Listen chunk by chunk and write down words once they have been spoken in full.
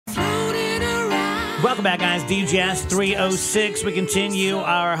Welcome back, guys. DJS 306. We continue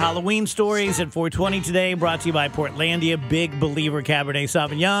our Halloween stories at 420 today, brought to you by Portlandia Big Believer Cabernet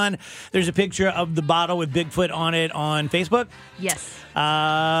Sauvignon. There's a picture of the bottle with Bigfoot on it on Facebook. Yes.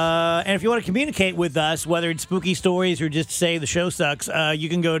 And if you want to communicate with us, whether it's spooky stories or just say the show sucks, you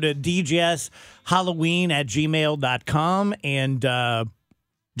can go to djshalloween@gmail.com and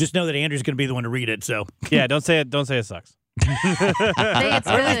just know that Andrew's going to be the one to read it. So Yeah, don't say it sucks. Say it's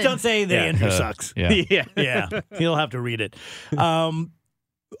or at least good. don't say that Andrew sucks. Yeah. Yeah, he'll have to read it. On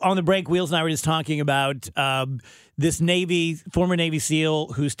the break, Wheels and I were just talking about this former Navy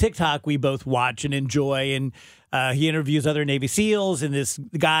SEAL whose TikTok we both watch and enjoy, and he interviews other Navy SEALs and this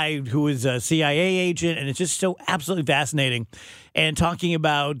guy who is a CIA agent, and it's just so absolutely fascinating. And talking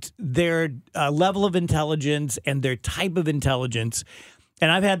about their level of intelligence and their type of intelligence.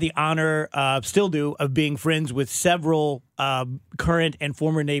 And I've had the honor, still do, of being friends with several current and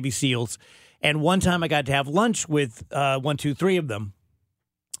former Navy SEALs. And one time I got to have lunch with 3 of them.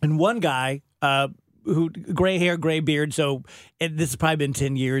 And one guy, who gray hair, gray beard, so this has probably been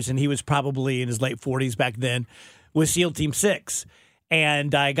 10 years, and he was probably in his late 40s back then, was SEAL Team 6.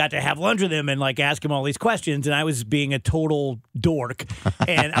 And I got to have lunch with him and ask him all these questions, and I was being a total dork.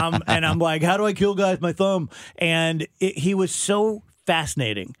 And I'm like, how do I kill guys with my thumb? And he was so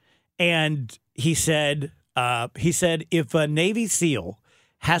fascinating. And he said, if a Navy SEAL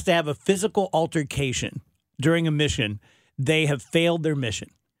has to have a physical altercation during a mission, they have failed their mission.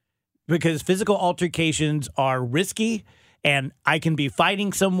 Because physical altercations are risky, and I can be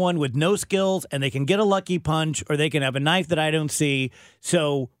fighting someone with no skills, and they can get a lucky punch, or they can have a knife that I don't see.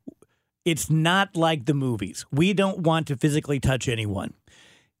 So it's not like the movies. We don't want to physically touch anyone.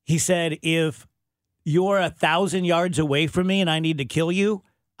 He said, if you're 1,000 yards away from me and I need to kill you,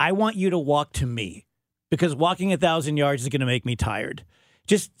 I want you to walk to me, because walking 1,000 yards is going to make me tired.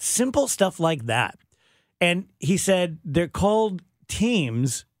 Just simple stuff like that. And he said they're called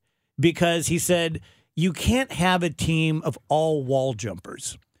teams because he said you can't have a team of all wall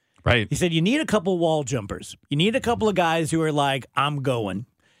jumpers. Right. He said you need a couple wall jumpers. You need a couple of guys who are like, I'm going.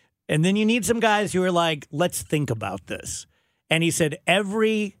 And then you need some guys who are like, let's think about this. And he said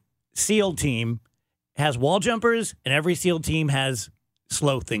every SEAL team has wall jumpers, and every SEAL team has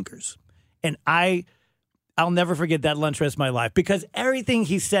slow thinkers. And I'll never forget that lunch rest of my life, because everything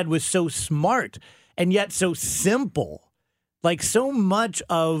he said was so smart and yet so simple. Like, so much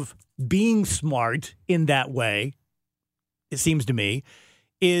of being smart in that way, it seems to me,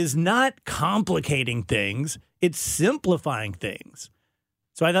 is not complicating things, it's simplifying things.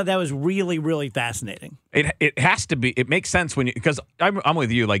 So I thought that was really, really fascinating. It has to be. It makes sense because I'm with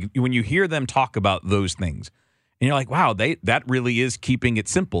you. Like, when you hear them talk about those things, and you're like, wow, that really is keeping it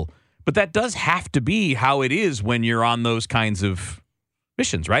simple. But that does have to be how it is when you're on those kinds of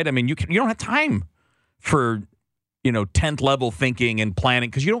missions, right? I mean, you don't have time for 10th level thinking and planning,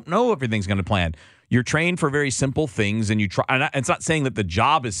 because you don't know everything's going to plan. You're trained for very simple things, and you try. And it's not saying that the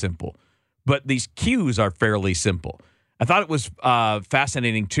job is simple, but these cues are fairly simple. I thought it was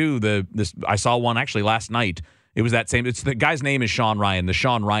fascinating too. I saw one actually last night. It was that same. It's the guy's name is Sean Ryan. The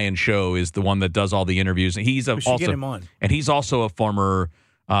Sean Ryan Show is the one that does all the interviews. And we should get him on. And he's also a former,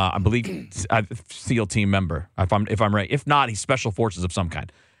 I believe, SEAL team member. If I'm right. If not, he's Special Forces of some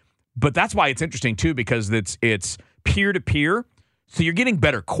kind. But that's why it's interesting too, because it's peer to peer, so you're getting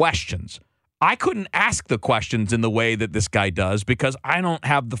better questions. I couldn't ask the questions in the way that this guy does because I don't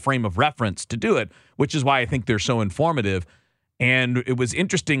have the frame of reference to do it, which is why I think they're so informative. And it was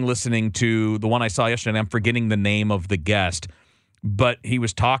interesting listening to the one I saw yesterday, and I'm forgetting the name of the guest, but he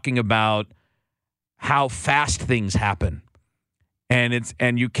was talking about how fast things happen.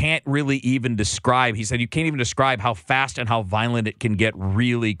 And you can't really even describe, he said, you can't even describe how fast and how violent it can get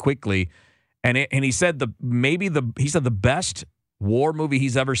really quickly. And he said the best war movie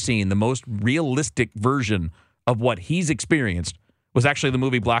he's ever seen, the most realistic version of what he's experienced, was actually the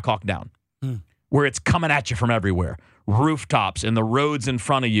movie Black Hawk Down, where it's coming at you from everywhere, rooftops and the roads in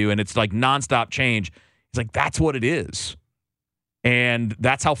front of you, and it's like nonstop change. He's like, that's what it is. And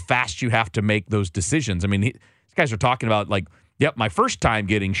that's how fast you have to make those decisions. I mean, these guys are talking about like, yep, my first time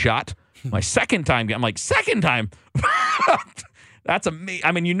getting shot, my second time, I'm like, second time? That's amazing.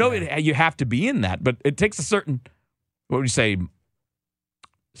 I mean, you have to be in that, but it takes a certain, what would you say,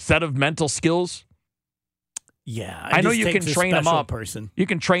 set of mental skills. Yeah, I know you can train them up. You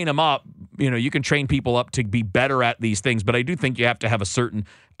can train them up. You can train people up to be better at these things, but I do think you have to have a certain,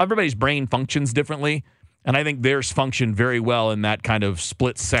 everybody's brain functions differently, and I think theirs function very well in that kind of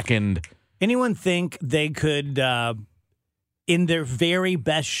split second. Anyone think they could, in their very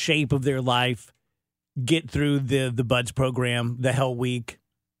best shape of their life, get through the BUDS program, the Hell Week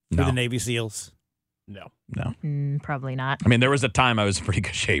for the Navy SEALs? No. Probably not. I mean, there was a time I was in pretty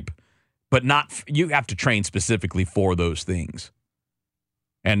good shape, but you have to train specifically for those things.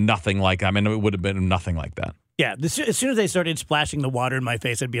 And nothing like, I mean, it would have been nothing like that. Yeah, as soon as they started splashing the water in my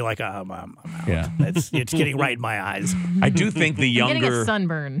face, I'd be like, I'm out. Yeah. It's getting right in my eyes. I do think the I'm getting younger, a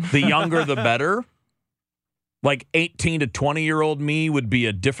sunburn. the younger, the better. Like 18 to 20-year-old me would be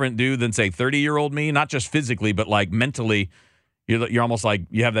a different dude than, say, 30-year-old me, not just physically, but like mentally. You're almost like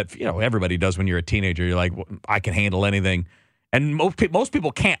you have that, everybody does when you're a teenager. You're like, well, I can handle anything. And most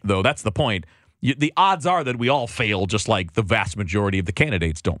people can't, though. That's the point. The odds are that we all fail, just like the vast majority of the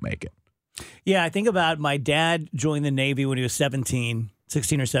candidates don't make it. Yeah, I think about my dad joined the Navy when he was 16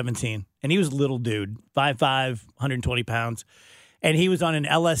 or 17, and he was a little dude, 5'5", 120 pounds. And he was on an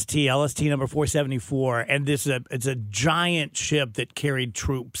LST number 474, and it's a giant ship that carried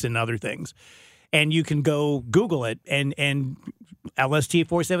troops and other things. And you can go Google it and LST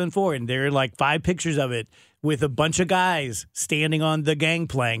 474, and there are like 5 pictures of it with a bunch of guys standing on the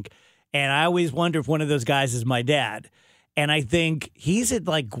gangplank. And I always wonder if one of those guys is my dad. And I think he's at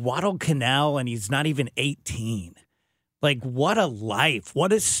like Guadalcanal and he's not even 18. Like, what a life.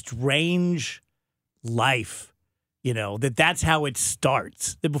 What a strange life, that's how it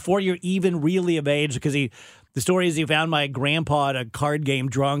starts. That before you're even really of age, because the story is he found my grandpa at a card game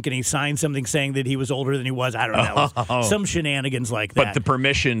drunk and he signed something saying that he was older than he was. I don't know. Some shenanigans like that. But the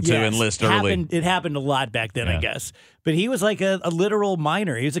permission to enlist early. It happened a lot back then, I guess. But he was like a literal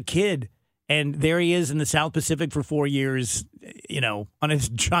minor. He was a kid. And there he is in the South Pacific for 4 years, on his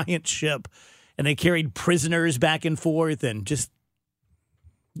giant ship. And they carried prisoners back and forth. And just,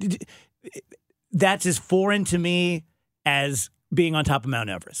 that's as foreign to me as being on top of Mount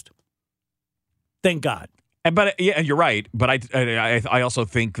Everest. Thank God. But yeah, you're right. But I also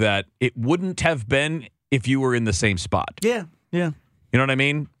think that it wouldn't have been if you were in the same spot. Yeah. You know what I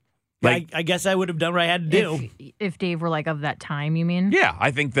mean? Like, I guess I would have done what I had to do. If Dave were like of that time, you mean? Yeah,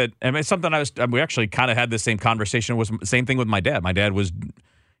 I think that. I mean, something we actually kind of had the same conversation. Was same thing with my dad. My dad was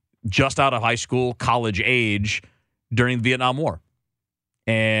just out of high school, college age during the Vietnam War,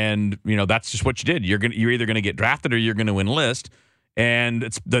 and that's just what you did. You're either going to get drafted or you're going to enlist. And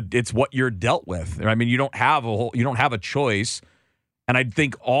it's what you're dealt with. I mean, you don't have a choice. And I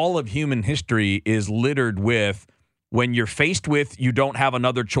think all of human history is littered with when you're faced with you don't have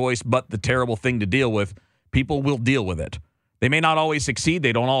another choice but the terrible thing to deal with, people will deal with it. They may not always succeed,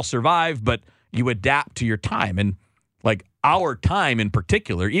 they don't all survive, but you adapt to your time. And like our time in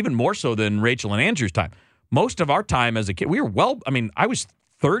particular, even more so than Rachel and Andrew's time, most of our time as a kid, I was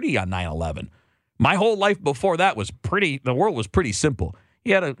 30 on 9/11. My whole life before that the world was pretty simple.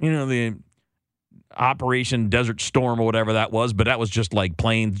 You had the Operation Desert Storm or whatever that was, but that was just like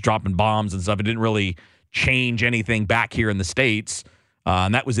planes dropping bombs and stuff. It didn't really change anything back here in the States.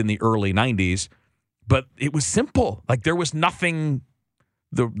 And that was in the early 90s. But it was simple. Like there was nothing.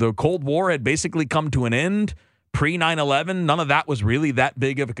 The Cold War had basically come to an end. Pre 9/11, none of that was really that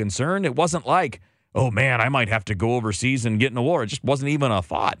big of a concern. It wasn't like, oh man, I might have to go overseas and get in a war. It just wasn't even a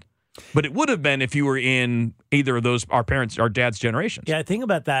thought. But it would have been if you were in either of those, our dad's generations. Yeah, I think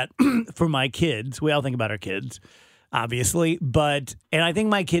about that for my kids. We all think about our kids, obviously. And I think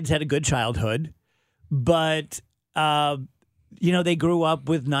my kids had a good childhood. But, they grew up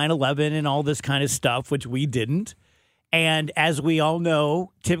with 9/11 and all this kind of stuff, which we didn't. And as we all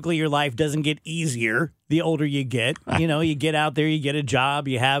know, typically your life doesn't get easier the older you get. You get out there, you get a job,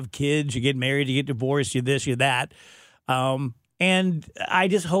 you have kids, you get married, you get divorced, you this, you that. And I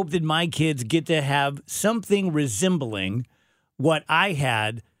just hope that my kids get to have something resembling what I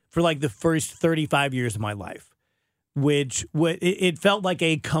had for like the first 35 years of my life, which it felt like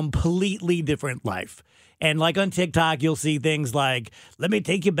a completely different life. And like on TikTok, you'll see things like, let me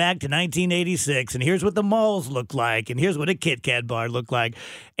take you back to 1986, and here's what the malls look like, and here's what a Kit Kat bar looked like.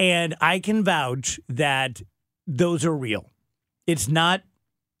 And I can vouch that those are real. It's not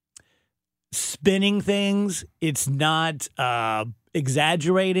spinning things. It's not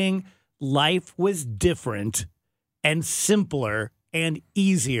exaggerating. Life was different and simpler and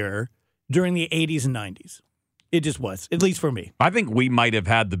easier during the 80s and 90s. It just was, at least for me. I think we might have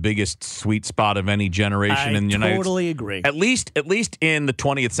had the biggest sweet spot of any generation in the United States. I totally agree. At least in the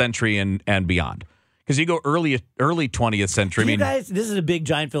 20th century and beyond. Because you go early 20th century. You guys, this is a big,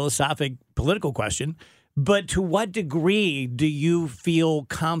 giant philosophic, political question. But to what degree do you feel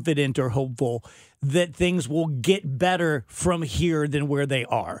confident or hopeful that things will get better from here than where they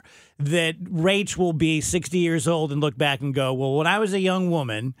are? That Rach will be 60 years old and look back and go, well, when I was a young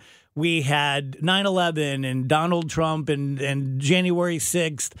woman, we had 9/11 and Donald Trump and January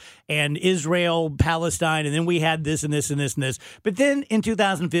 6th and Israel, Palestine, and then we had this and this and this and this. But then in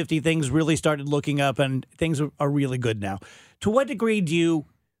 2050, things really started looking up and things are really good now. To what degree do you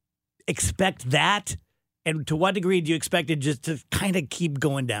expect that? And to what degree do you expect it just to kind of keep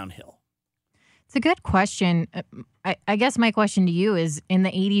going downhill? It's a good question. I guess my question to you is, in the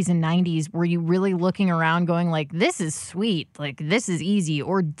 80s and 90s, were you really looking around going like, this is sweet, like this is easy,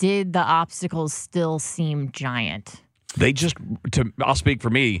 or did the obstacles still seem giant? They just, I'll speak for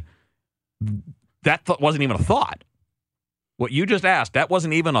me, that wasn't even a thought. What you just asked, that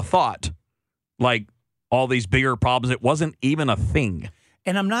wasn't even a thought. Like all these bigger problems, it wasn't even a thing.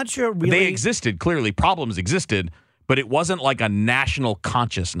 And I'm not sure really. They existed, clearly. Problems existed, but it wasn't like a national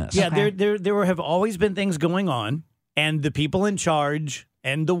consciousness. Yeah, Okay. there have always been things going on, and the people in charge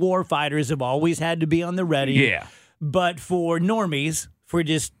and the war fighters have always had to be on the ready. Yeah. But for normies, for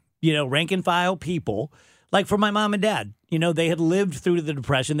just, rank and file people, like for my mom and dad, they had lived through the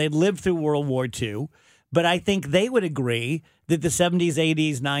Depression, they'd lived through World War II, but I think they would agree that the 70s,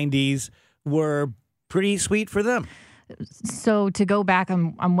 80s, 90s were pretty sweet for them. So to go back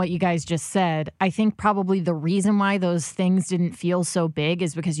on what you guys just said, I think probably the reason why those things didn't feel so big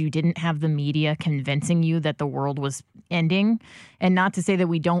is because you didn't have the media convincing you that the world was ending. And not to say that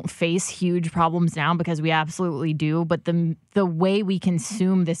we don't face huge problems now, because we absolutely do, but the way we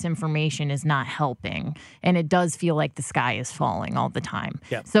consume this information is not helping. And it does feel like the sky is falling all the time.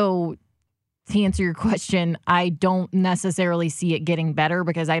 Yep. So to answer your question, I don't necessarily see it getting better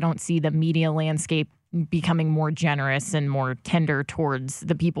because I don't see the media landscape becoming more generous and more tender towards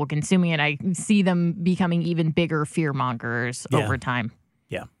the people consuming it. I see them becoming even bigger fearmongers over time.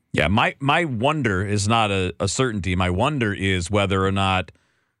 Yeah. Yeah, my wonder is not a certainty. My wonder is whether or not,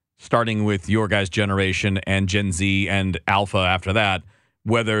 starting with your guys' generation and Gen Z and Alpha after that,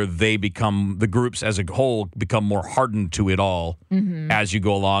 whether they become, the groups as a whole become more hardened to it all as you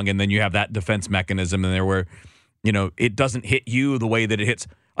go along. And then you have that defense mechanism in there where, it doesn't hit you the way that it hits.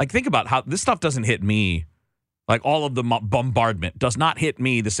 Like, think about how this stuff doesn't hit me. Like, all of the bombardment does not hit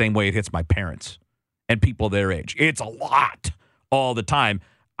me the same way it hits my parents and people their age. It's a lot all the time.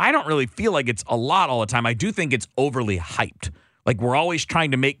 I don't really feel like it's a lot all the time. I do think it's overly hyped. Like, we're always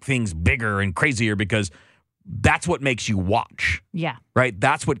trying to make things bigger and crazier because that's what makes you watch. Yeah. Right?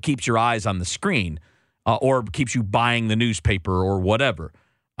 That's what keeps your eyes on the screen or keeps you buying the newspaper or whatever.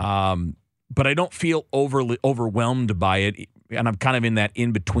 But I don't feel overly overwhelmed by it. And I'm kind of in that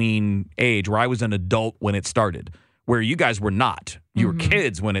in-between age where I was an adult when it started, where you guys were not. You were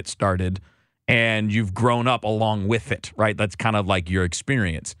kids when it started, and you've grown up along with it, right? That's kind of like your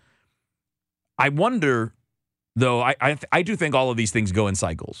experience. I wonder, though, I do think all of these things go in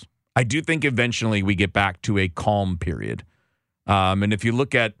cycles. I do think eventually we get back to a calm period. And if you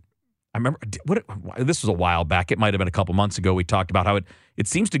look at, I remember, this was a while back. It might have been a couple months ago. We talked about how it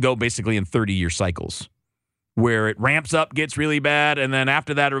seems to go basically in 30-year cycles, where it ramps up, gets really bad, and then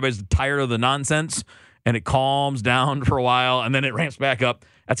after that, everybody's tired of the nonsense, and it calms down for a while, and then it ramps back up.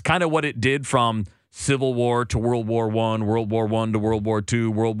 That's kind of what it did from Civil War to World War I, World War I to World War II,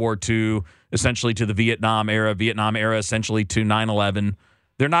 World War II essentially to the Vietnam era essentially to 9/11.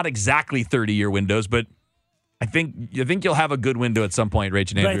 They're not exactly 30-year windows, but I think you'll have a good window at some point, Rach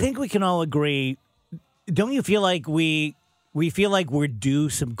and Andrew. But I think we can all agree. Don't you feel like we feel like we're due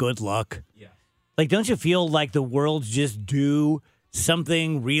some good luck? Yeah. Like, don't you feel like the world's just due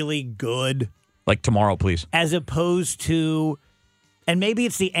something really good? Like tomorrow, please. As opposed to, and maybe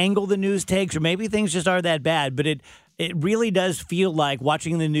it's the angle the news takes, or maybe things just are that bad, but it really does feel like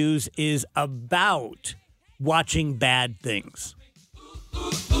watching the news is about watching bad things.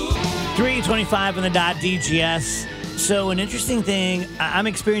 3:25 on the dot, DGS. So an interesting thing, I'm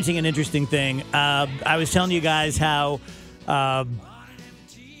experiencing an interesting thing. I was telling you guys how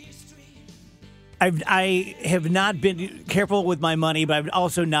I have not been careful with my money, but I've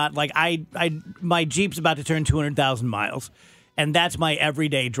also not, like, my Jeep's about to turn 200,000 miles, and that's my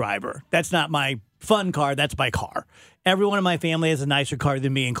everyday driver. That's not my fun car, that's my car. Everyone in my family has a nicer car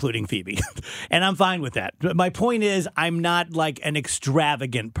than me, including Phoebe, and I'm fine with that. But my point is, I'm not like an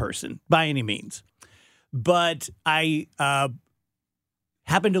extravagant person by any means, but I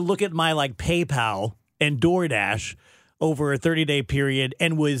happened to look at my PayPal and DoorDash over a 30-day period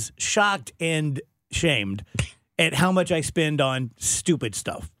and was shocked and shamed at how much I spend on stupid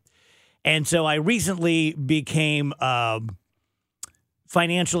stuff. And so I recently became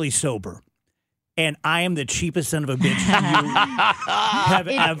financially sober. and I am the cheapest son of a bitch you have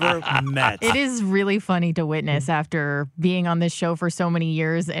ever met. It is really funny to witness after being on this show for so many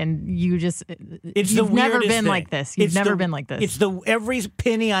years, and you've never been like this. You've never been like this. It's every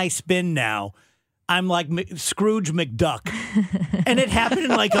penny I spend now, I'm like Scrooge McDuck. And it happened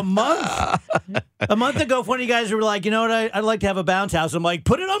in like a month. A month ago, one of you guys were like, you know what, I'd like to have a bounce house. I'm like,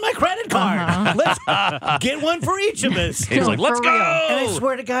 put it on my credit card. Let's get one for each of us. He's like, let's go. And I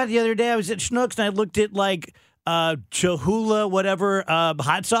swear to God, the other day I was at Schnucks and I looked at like Cholula, whatever,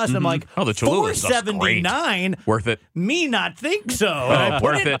 hot sauce. And I'm like, oh, the Cholula stuff's great. $4.79. Worth it. Me not think so. And I put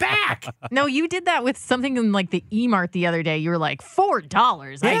worth it it. back. No, you did that with something in like the E-Mart the other day. You were like,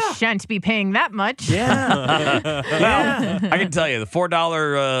 $4. I shan't be paying that much. Yeah. Yeah. I can tell you, the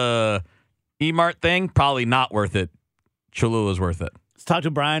 $4 E-Mart thing, probably not worth it. Cholula's worth it. Let's talk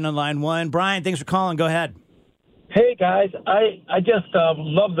to Brian on line 1. Brian, thanks for calling. Go ahead. Hey, guys. I just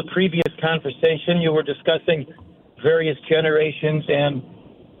love the previous conversation. You were discussing various generations and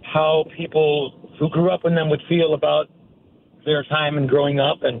how people who grew up in them would feel about their time and growing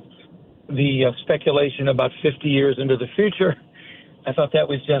up and the speculation about 50 years into the future. I thought that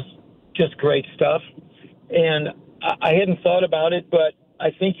was just great stuff. And I hadn't thought about it, but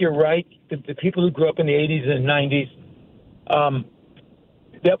I think you're right. The people who grew up in the 80s and 90s,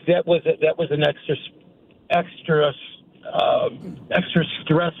 that was an extra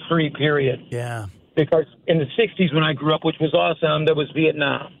stress-free period. Yeah. Because in the 60s when I grew up, which was awesome, there was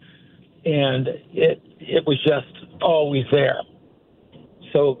Vietnam. And it was just always there.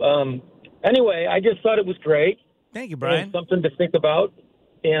 So anyway, I just thought it was great. Thank you, Brian. And something to think about,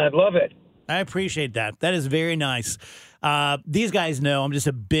 and I'd love it. I appreciate that. That is very nice. These guys know I'm just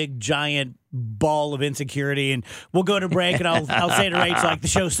a big, giant ball of insecurity, and we'll go to break, and I'll say to Rach, like, the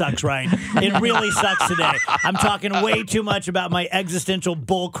show sucks, right? It really sucks today. I'm talking way too much about my existential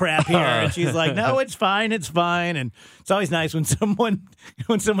bull crap here, and she's like, no, it's fine, and it's always nice when someone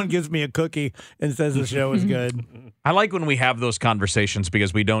gives me a cookie and says the show is good. I like when we have those conversations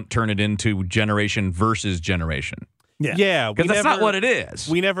because we don't turn it into generation versus generation. Yeah, because that's not what it is.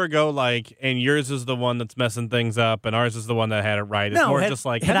 We never go like, and yours is the one that's messing things up, and ours is the one that had it right. It's more just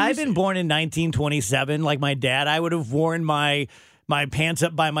like, had I been born in 1927, like my dad, I would have worn my pants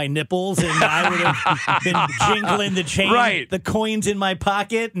up by my nipples, and I would have been jingling the chain, the coins in my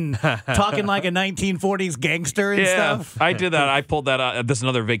pocket, and talking like a 1940s gangster and stuff. I did that. I pulled that out. This is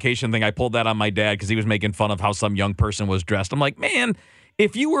another vacation thing. I pulled that on my dad because he was making fun of how some young person was dressed. I'm like, man,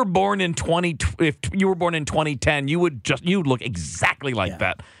 if you were born in 2010, you would look exactly like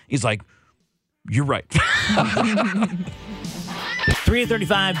that. He's like, you're right.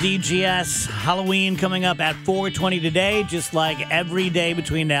 3:35 DGS. Halloween coming up at 4:20 today, just like every day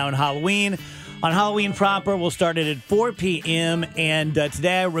between now and Halloween. On Halloween proper, we'll start it at 4 p.m. And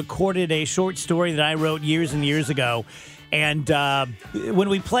today I recorded a short story that I wrote years and years ago. And when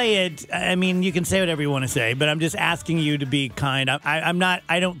we play it, I mean, you can say whatever you want to say, but I'm just asking you to be kind.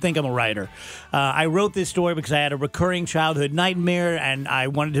 I don't think I'm a writer. I wrote this story because I had a recurring childhood nightmare, and I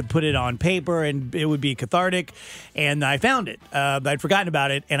wanted to put it on paper, and it would be cathartic. And I found it. I'd forgotten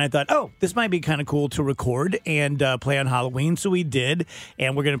about it, and I thought, oh, this might be kind of cool to record and play on Halloween. So we did,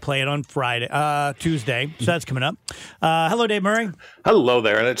 and we're going to play it on Tuesday. So that's coming up. Hello, Dave Murray. Hello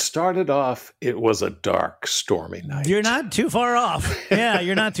there. And it started off, it was a dark, stormy night. You're not too far off. Yeah,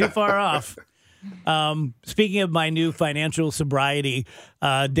 you're not too far off. Speaking of my new financial sobriety,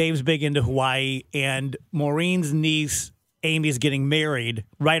 Dave's big into Hawaii, and Maureen's niece, Amy's getting married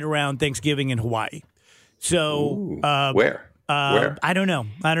right around Thanksgiving in Hawaii. So, where? Where? I don't know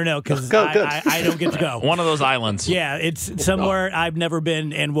because I don't get to go. One of those islands. Yeah, it's somewhere I've never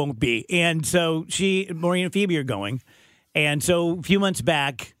been and won't be. And so Maureen and Phoebe are going. And so a few months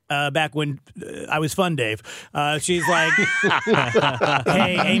back when I was fun, Dave, she's like,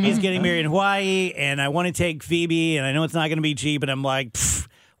 hey, Amy's getting married in Hawaii, and I want to take Phoebe, and I know it's not going to be cheap. And I'm like,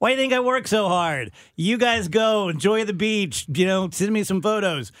 why do you think I work so hard? You guys go, enjoy the beach, send me some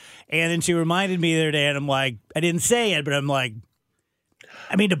photos. And then she reminded me the other day, and I'm like, I didn't say it, but I'm like,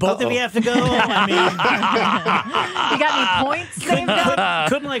 do both of you have to go? You got any points saved up?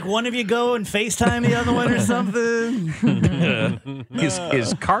 Couldn't like one of you go and FaceTime the other one or something?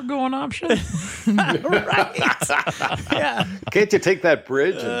 Is cargo an option? Right. Yeah. Can't you take that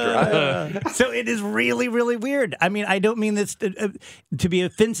bridge and drive? So it is really, really weird. I don't mean this to be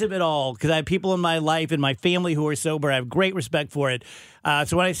offensive at all, because I have people in my life and my family who are sober. I have great respect for it.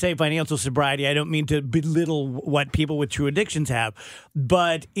 So when I say financial sobriety, I don't mean to belittle what people with true addictions have,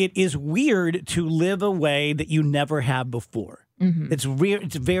 but it is weird to live a way that you never have before. Mm-hmm.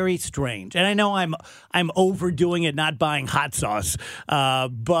 It's very strange, and I know I'm overdoing it, not buying hot sauce,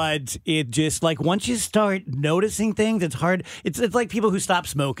 but it just like once you start noticing things, it's hard. It's like people who stop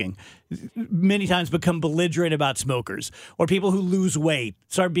smoking many times become belligerent about smokers, or people who lose weight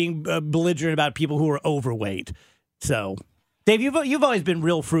start being belligerent about people who are overweight. So, Dave, you've always been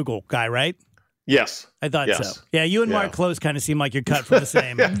real frugal guy, right? Yes. I thought yes. so. Yeah, you and Mark Close kind of seem like you're cut from the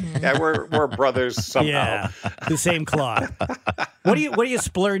same. Yeah, we're brothers somehow. Yeah, the same cloth. What do you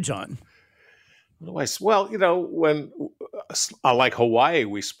splurge on? Well, when like Hawaii,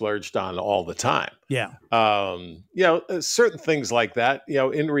 we splurged on all the time. Yeah. Certain things like that.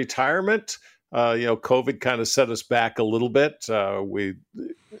 In retirement, COVID kind of set us back a little bit. We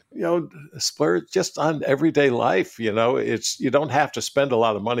splurge just on everyday life. You don't have to spend a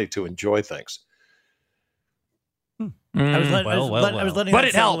lot of money to enjoy things. I was letting but that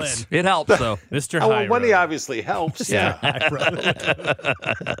it settle helps. in. It helps, though. Mr. Well, High money Road. obviously helps. Yeah.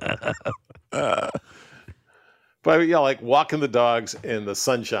 But like walking the dogs in the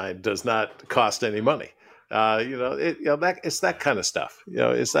sunshine does not cost any money. It's that kind of stuff.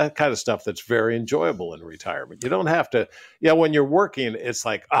 It's that kind of stuff that's very enjoyable in retirement. You don't have to. When you're working, it's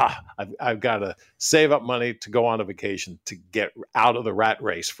like I've got to save up money to go on a vacation to get out of the rat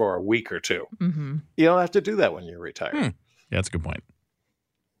race for a week or two. Mm-hmm. You don't have to do that when you're retired. Yeah, that's a good point.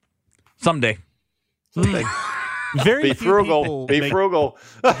 Someday. Very Be few frugal. people Be make- frugal.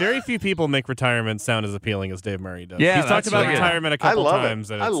 Very few people make retirement sound as appealing as Dave Murray does. Yeah, he's talked that's about right. retirement a I couple love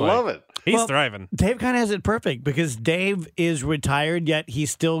times. it. And I it's love it. He's Well, thriving. Dave kind of has it perfect because Dave is retired, yet he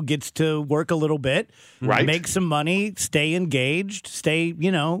still gets to work a little bit, Right. make some money, stay engaged, stay,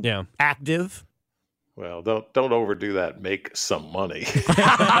 active. Well, don't overdo that. Make some money. Don't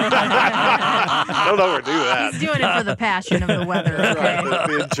overdo that. He's doing it for the passion of the weather. Okay? Right,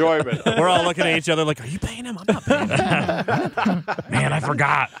 the enjoyment. We're all looking at each other like, are you paying him? I'm not paying him. Man, I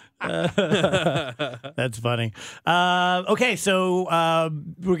forgot. That's funny. Okay, so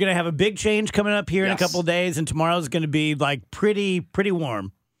we're going to have a big change coming up here in a couple of days, and tomorrow's going to be like pretty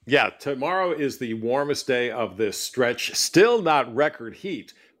warm. Yeah, tomorrow is the warmest day of this stretch. Still not record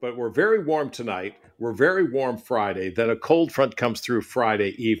heat, but we're very warm tonight. We're very warm Friday. Then a cold front comes through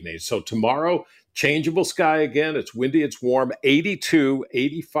Friday evening. So tomorrow, changeable sky again. It's windy, it's warm. 82,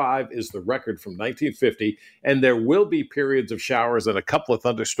 85 is the record from 1950. And there will be periods of showers and a couple of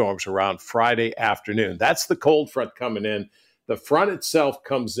thunderstorms around Friday afternoon. That's the cold front coming in. The front itself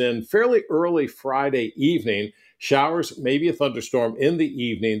comes in fairly early Friday evening. Showers, maybe a thunderstorm in the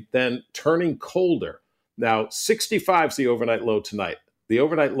evening, then turning colder. Now, 65 is the overnight low tonight. The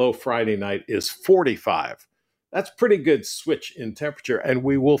overnight low Friday night is 45. That's pretty good switch in temperature, and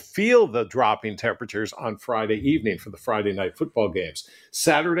we will feel the dropping temperatures on Friday evening for the Friday night football games.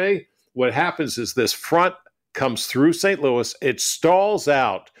 Saturday, what happens is this front comes through St. Louis. It stalls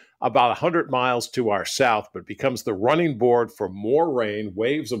out about 100 miles to our south, but becomes the running board for more rain,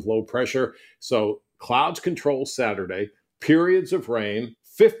 waves of low pressure. So clouds control Saturday, periods of rain,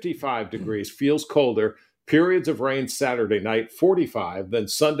 55 degrees, feels colder. Periods of rain Saturday night, 45. Then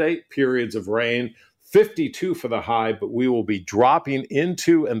Sunday, periods of rain, 52 for the high, but we will be dropping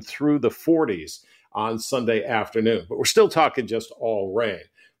into and through the 40s on Sunday afternoon. But we're still talking just all rain.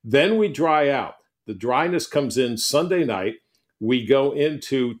 Then we dry out. The dryness comes in Sunday night. We go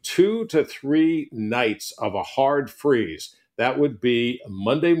into 2 to 3 nights of a hard freeze. That would be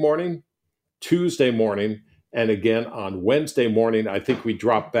Monday morning, Tuesday morning, and again on Wednesday morning. I think we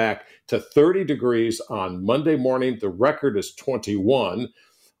drop back to 30 degrees on Monday morning. The record is 21.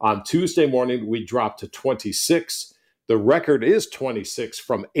 On Tuesday morning, we drop to 26. The record is 26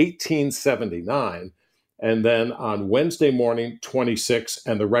 from 1879. And then on Wednesday morning, 26.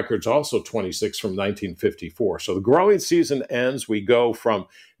 And the record's also 26 from 1954. So the growing season ends. We go from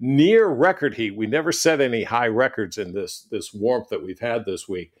near record heat. We never set any high records in this warmth that we've had this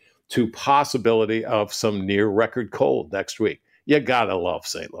week, to possibility of some near record cold next week. You gotta love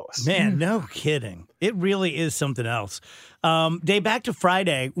St. Louis. Man, no kidding. It really is something else. Dave, back to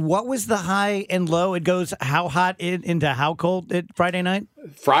Friday. What was the high and low? It goes how hot into how cold Friday night?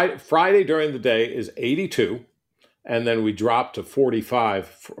 Friday during the day is 82, and then we drop to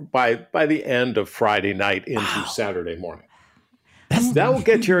 45 by the end of Friday night into Saturday morning. That will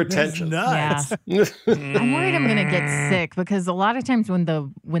get your attention. Nuts. Yeah. I'm worried I'm gonna get sick because a lot of times when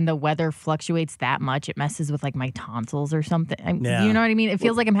the weather fluctuates that much, it messes with like my tonsils or something. Yeah. You know what I mean? It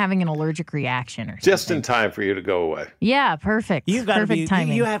feels like I'm having an allergic reaction or something. Just in time for you to go away. Yeah, perfect. You've got to perfect be.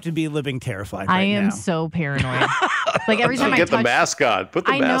 timing. You have to be living terrified. I Right am now. so paranoid. Like every time I Get touch, the mask on. Put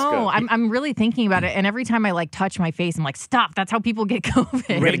the I mask know. on. I'm really thinking about it, and every time I like touch my face, I'm like, stop. That's how people get COVID.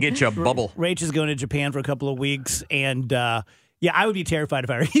 We're going to get you a bubble. Rach is going to Japan for a couple of weeks, and Yeah, I would be terrified if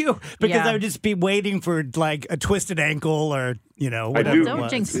I were you because Yeah. I would just be waiting for like a twisted ankle or, whatever. do- it Don't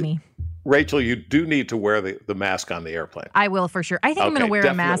was. jinx me. Rachel, you do need to wear the mask on the airplane. I will for sure. I think I'm going to wear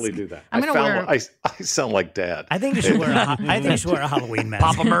a mask. Definitely do that. I'm going to wear. I sound like Dad. I think you should wear a Halloween mask.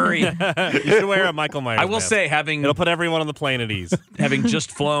 Papa Murray. You should wear a Michael Myers I will mask. say, having It'll put everyone on the plane at ease. having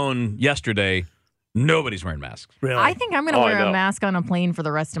just flown yesterday, nobody's wearing masks. Really? I think I'm going to Oh, I wear a know. mask on a plane for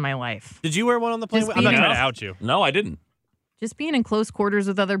the rest of my life. Did you wear one on the plane? Just I'm not being- trying to out you. No, I didn't. Just being in close quarters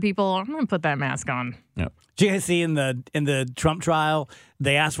with other people, I'm going to put that mask on. Did you guys see in the Trump trial,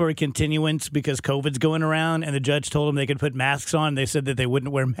 they asked for a continuance because COVID's going around, and the judge told them they could put masks on. They said that they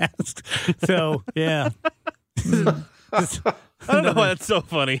wouldn't wear masks. So, yeah. I don't know why that's so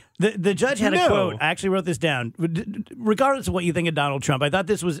funny. The judge had a No. quote. I actually wrote this down. Regardless of what you think of Donald Trump, I thought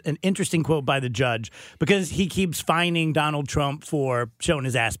this was an interesting quote by the judge because he keeps fining Donald Trump for showing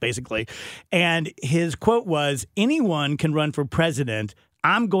his ass, basically. And his quote was, "Anyone can run for president.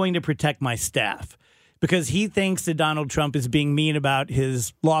 I'm going to protect my staff." Because he thinks that Donald Trump is being mean about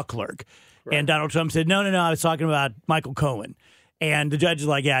his law clerk. Right. And Donald Trump said, no, I was talking about Michael Cohen. And the judge is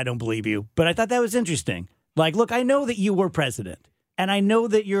like, yeah, I don't believe you. But I thought that was interesting. Like, look, I know that you were president. And I know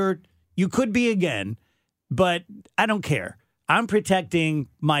that you could be again. But I don't care. I'm protecting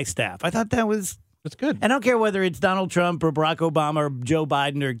my staff. I thought that's good. And I don't care whether it's Donald Trump or Barack Obama or Joe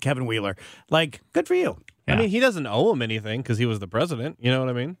Biden or Kevin Wheeler. Like, good for you. I mean, he doesn't owe him anything because he was the president. You know what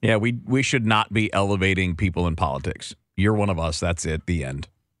I mean? Yeah, we should not be elevating people in politics. You're one of us. That's it. The end.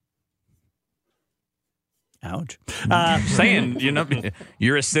 Ouch. Saying,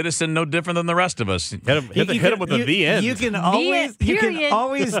 you're a citizen no different than the rest of us. Hit him with the the end. You can always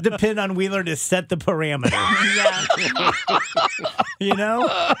period. depend on Wheeler to set the parameter. Yeah.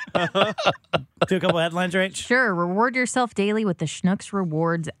 Do a couple headlines, right? Sure. Reward yourself daily with the Schnucks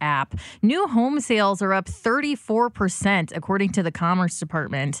Rewards app. New home sales are up 34%, according to the Commerce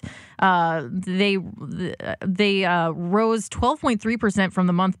Department. They rose 12.3% from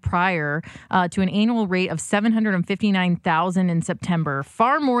the month prior to an annual rate of 759,000 in September,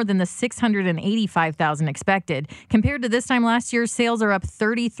 far more than the 685,000 expected. Compared to this time last year, sales are up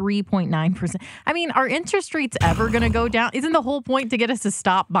 33.9%. I mean, are interest rates ever going to go down? Isn't the whole point to get us to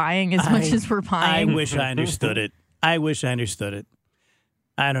stop buying as much as we're I buying? wish I understood it. I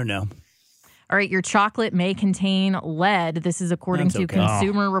don't know. All right, your chocolate may contain lead. This is according That's to okay.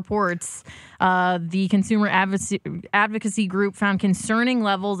 Consumer Reports. The consumer advocacy group found concerning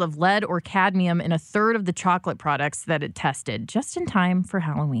levels of lead or cadmium in a third of the chocolate products that it tested, just in time for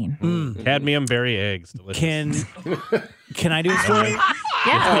Halloween. Cadmium berry eggs. Delicious. Can I do a story?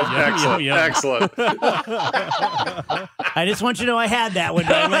 Yeah. Excellent. I just want you to know I had that one.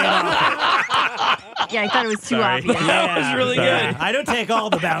 But I laid off. Yeah, I thought it was too Sorry. obvious. That was really good. I don't take all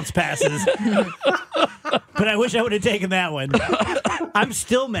the bounce passes, but I wish I would have taken that one. I'm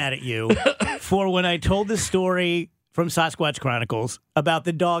still mad at you for when I told the story from Sasquatch Chronicles about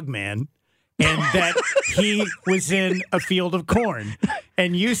the dog man and that he was in a field of corn.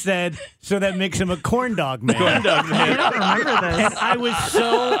 And you said, so that makes him a corn dog man. I don't remember this. And I was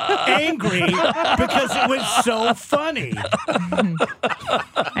so angry because it was so funny.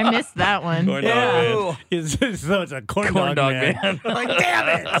 I missed that one. Corn dog man. So it's a corn dog man. Like,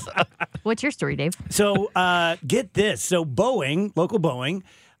 damn it. What's your story, Dave? So get this. So Boeing, local Boeing,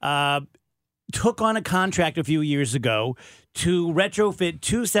 took on a contract a few years ago to retrofit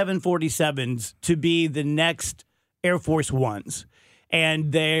two 747s to be the next Air Force Ones.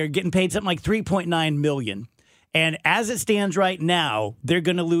 And they're getting paid something like $3.9 million. And as it stands right now, they're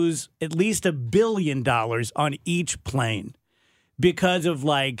going to lose at least $1 billion on each plane because of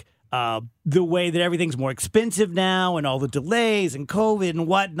the way that everything's more expensive now and all the delays and COVID and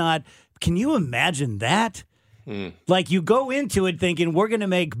whatnot. Can you imagine that? Like, you go into it thinking we're going to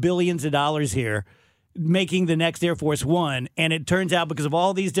make billions of dollars here, making the next Air Force One. And it turns out because of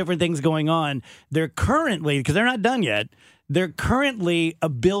all these different things going on, they're currently, because they're not done yet, they're currently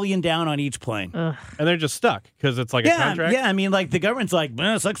 $1 billion down on each plane. And they're just stuck because it's like a contract? Yeah, I mean, like, the government's like,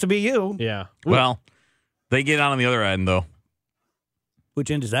 well, it sucks to be you. Yeah. Well, they get on the other end, though. Which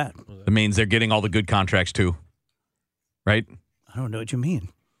end is that? It means they're getting all the good contracts, too. Right? I don't know what you mean.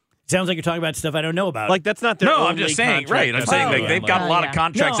 Sounds like you're talking about stuff I don't know about. Like, that's not their No, only I'm just saying, contract right. I'm that saying they like, do. they've got a lot of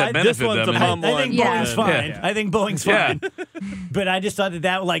contracts No, that this benefit one's them. a and- bum I think Yeah. Boeing's fine. Yeah. I think Boeing's Yeah. fine. But I just thought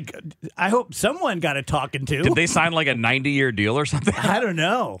that, like, I hope someone got a talking to. Did they sign like a 90-year deal or something? I don't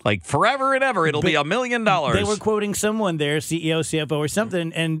know. Like forever and ever, it'll be $1 million. They were quoting someone there, CEO, CFO, or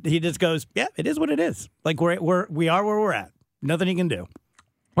something, and he just goes, "Yeah, it is what it is. Like we are where we're at. Nothing he can do."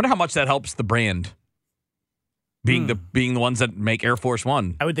 Wonder how much that helps the brand. Being the ones that make Air Force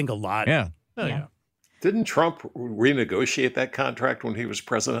One. I would think a lot. Yeah. Oh, yeah. Didn't Trump renegotiate that contract when he was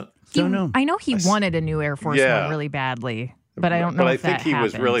president? Don't know. I know he wanted a new Air Force One really badly, but I don't know if that happened. But I think he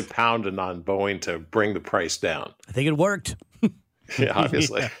was really pounding on Boeing to bring the price down. I think it worked. Yeah,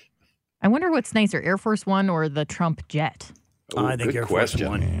 obviously. I wonder what's nicer, Air Force One or the Trump jet? Ooh, I think Air Force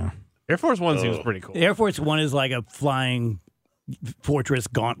One. Yeah. Air Force One seems pretty cool. Air Force One is like a flying fortress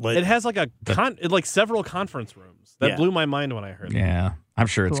gauntlet. It has like several conference rooms. That blew my mind when I heard that. Yeah, I'm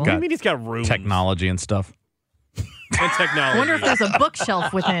sure it's Cool. got. I mean, he's got rooms. Technology and stuff. And technology. I wonder if there's a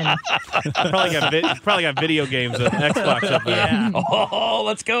bookshelf within. probably got video games and Xbox up there. Yeah. Oh,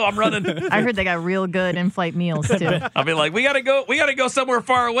 let's go! I'm running. I heard they got real good in-flight meals too. I'll be like, we gotta go somewhere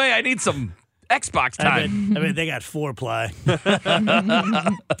far away. I need some Xbox time. I mean, they got foreplay.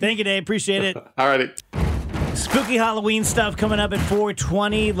 Thank you, Dave. Appreciate it. All righty. Spooky Halloween stuff coming up at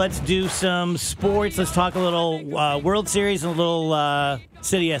 4:20. Let's do some sports. Let's talk a little World Series and a little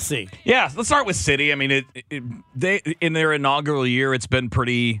City SC. Yeah, let's start with City. I mean, they in their inaugural year, it's been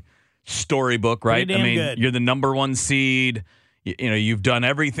pretty storybook, right? Pretty damn I mean, good. You're the number one seed. You know, you've done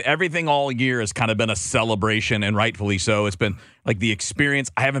everything all year has kind of been a celebration, and rightfully so. It's been like the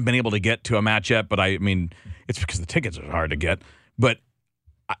experience. I haven't been able to get to a match yet, but I mean, it's because the tickets are hard to get. But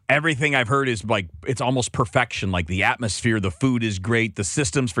everything I've heard is like it's almost perfection. Like the atmosphere, the food is great, the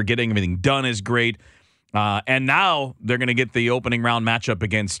systems for getting everything done is great. And now they're going to get the opening round matchup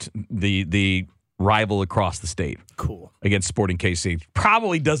against the rival across the state. Cool. Against Sporting KC.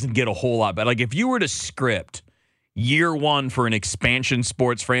 Probably doesn't get a whole lot better. Like if you were to script year one for an expansion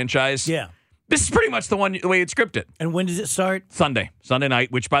sports franchise, this is pretty much the way it's scripted. And when does it start? Sunday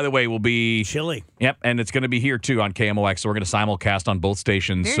night, which by the way will be chilly. Yep, and it's going to be here too on KMOX. So we're going to simulcast on both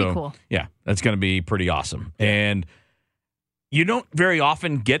stations. Very cool. Yeah, that's going to be pretty awesome. And you don't very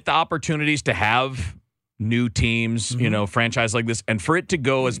often get the opportunities to have new teams, franchise like this, and for it to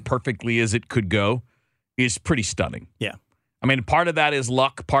go as perfectly as it could go is pretty stunning. Yeah. I mean, part of that is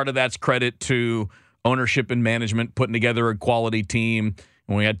luck. Part of that's credit to ownership and management putting together a quality team.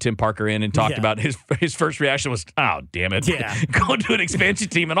 When we had Tim Parker in and talked about his first reaction was, oh, damn it. Yeah. Go to an expansion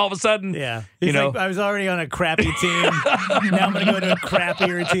team. And all of a sudden, He's like, I was already on a crappy team. Now I'm going to go to a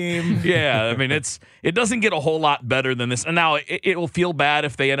crappier team. Yeah. I mean, it doesn't get a whole lot better than this. And now it will feel bad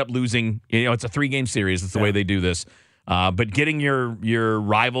if they end up losing. It's a 3-game series. That's the way they do this. But getting your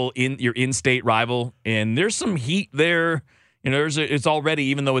rival, your in-state rival, and there's some heat there. It's already,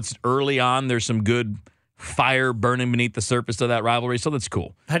 even though it's early on, there's some good fire burning beneath the surface of that rivalry, so that's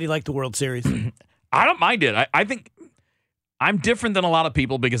cool. How do you like the World Series? I don't mind it. I think I'm different than a lot of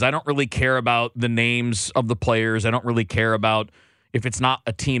people because I don't really care about the names of the players. I don't really care about if it's not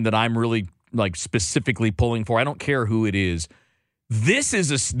a team that I'm really like specifically pulling for. I don't care who it is. This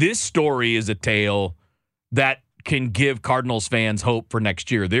story is a tale that can give Cardinals fans hope for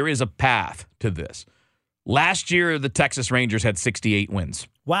next year. There is a path to this. Last year, the Texas Rangers had 68 wins.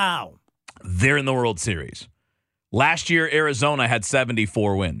 Wow. They're in the World Series. Last year, Arizona had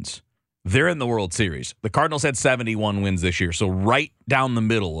 74 wins. They're in the World Series. The Cardinals had 71 wins this year, so right down the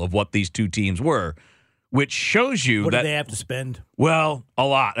middle of what these two teams were, which shows you what that do they have to spend? Well, a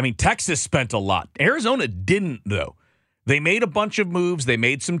lot. I mean, Texas spent a lot. Arizona didn't, though. They made a bunch of moves. They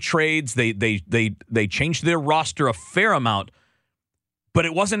made some trades. They changed their roster a fair amount, but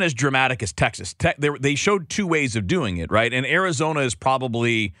it wasn't as dramatic as Texas. They showed two ways of doing it, right? And Arizona is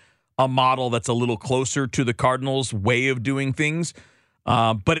probably a model that's a little closer to the Cardinals' way of doing things.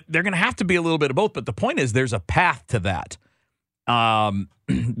 But they're going to have to be a little bit of both. But the point is there's a path to that. The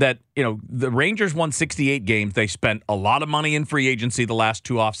Rangers won 68 games. They spent a lot of money in free agency the last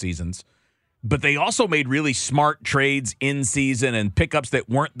 2 off seasons. But they also made really smart trades in season and pickups that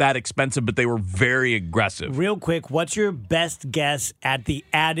weren't that expensive, but they were very aggressive. Real quick, what's your best guess at the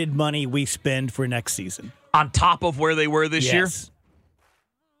added money we spend for next season? On top of where they were this year?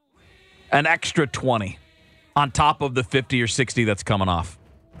 An extra 20 on top of the 50 or 60 that's coming off.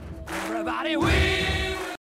 Everybody wins.